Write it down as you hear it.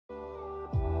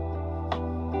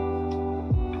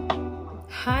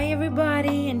Hi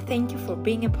everybody, and thank you for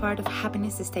being a part of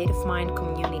Happiness State of Mind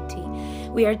community.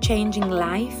 We are changing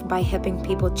life by helping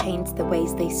people change the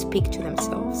ways they speak to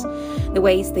themselves, the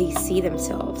ways they see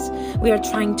themselves. We are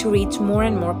trying to reach more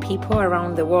and more people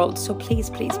around the world, so please,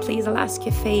 I'll ask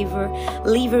you a favor,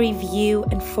 leave a review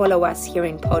and follow us here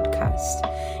in podcast.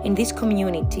 In this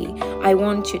community, I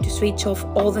want you to switch off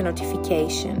all the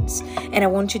notifications and I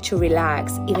want you to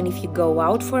relax. Even if you go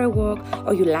out for a walk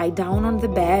or you lie down on the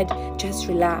bed, just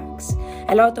relax.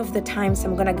 A lot of the times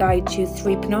I'm going to guide you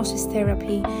through hypnosis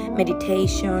therapy,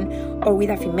 meditation, or with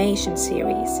affirmation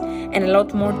series, and a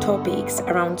lot more topics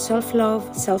around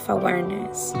self-love,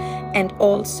 self-awareness, and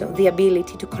also the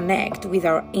ability to connect with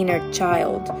our inner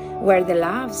child, where the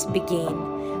loves begin.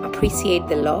 Appreciate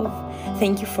the love.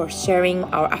 Thank you for sharing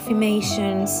our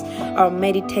affirmations, our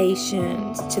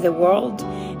meditations to the world,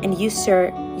 and you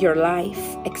share your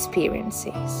life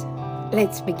experiences.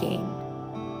 Let's begin.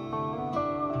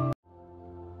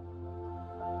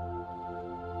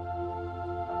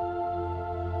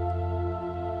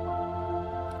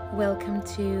 Welcome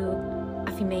to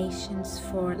Affirmations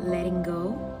for Letting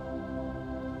Go.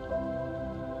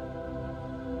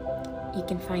 You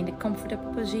can find a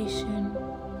comfortable position.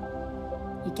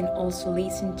 You can also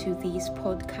listen to these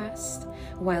podcasts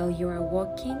while you are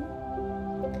walking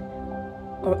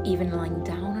or even lying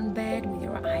down on bed with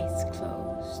your eyes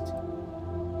closed.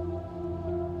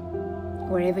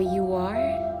 Wherever you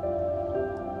are,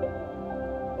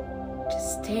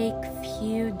 just take a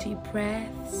few deep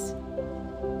breaths.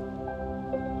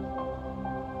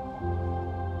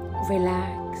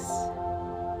 Relax.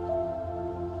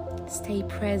 Stay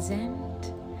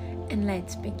present and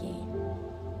let's begin.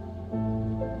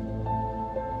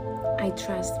 I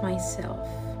trust myself.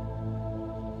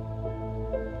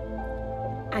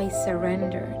 I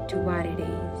surrender to what it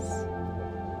is.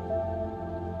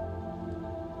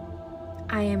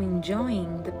 I am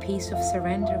enjoying the peace of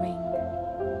surrendering.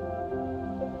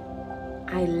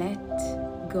 I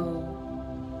let go.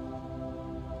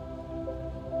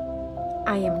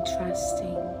 I am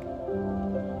trusting.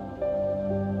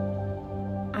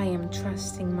 I am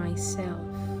trusting myself.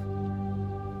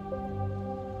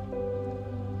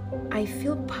 I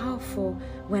feel powerful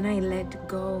when I let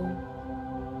go.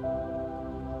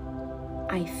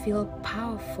 I feel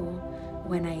powerful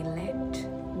when I let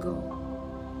go.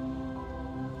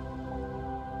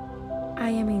 I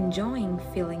am enjoying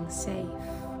feeling safe.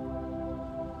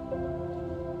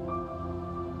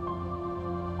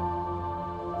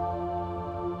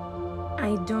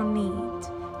 I don't need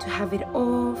to have it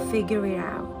all figured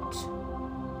out.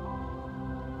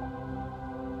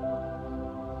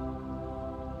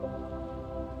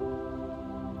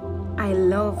 I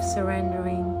love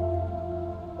surrendering.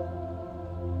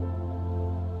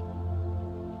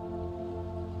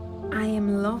 I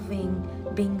am loving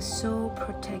being so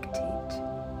protected.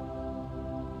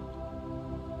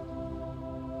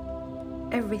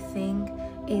 Everything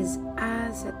is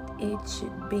as it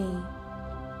should be.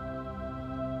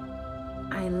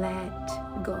 I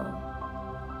let go.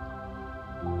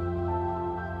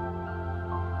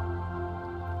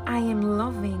 I am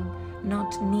loving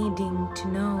not needing to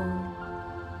know.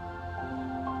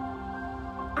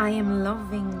 I am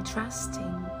loving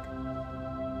trusting.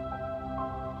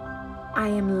 I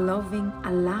am loving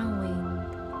allowing.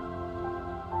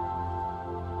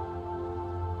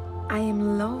 I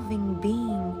am loving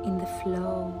being in the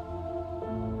flow.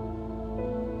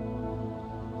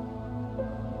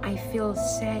 I feel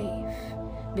safe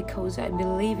because I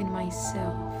believe in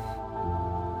myself.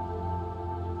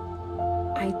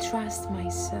 I trust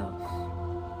myself.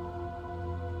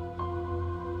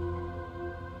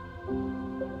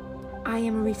 I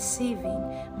am receiving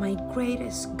my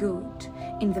greatest good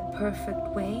in the perfect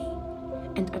way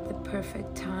and at the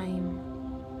perfect time.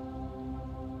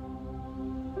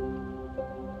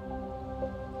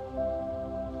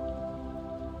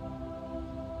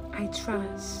 I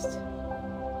trust.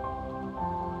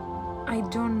 I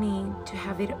don't need to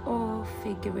have it all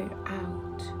figured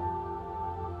out.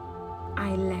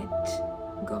 I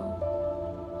let go.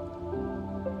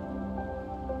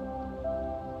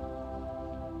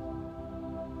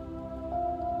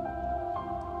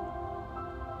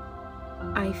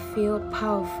 I feel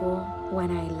powerful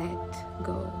when I let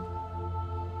go.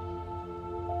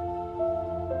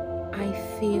 I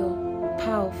feel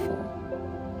powerful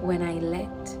when I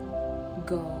let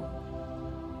go.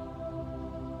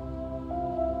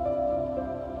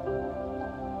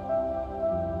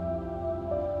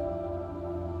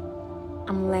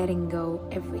 I'm letting go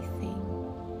everything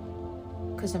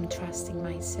because I'm trusting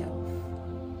myself.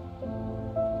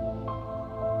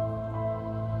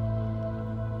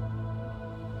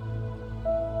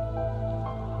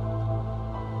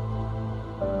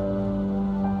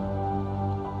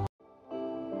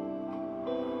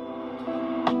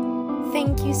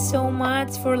 thank you so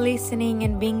much for listening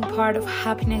and being part of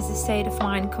Happiness State of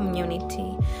Mind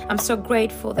community. I'm so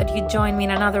grateful that you joined me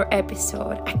in another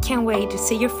episode. I can't wait to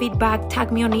see your feedback.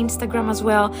 Tag me on Instagram as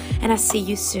well, and I'll see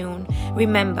you soon.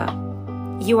 Remember,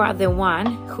 you are the one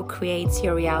who creates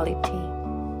your reality.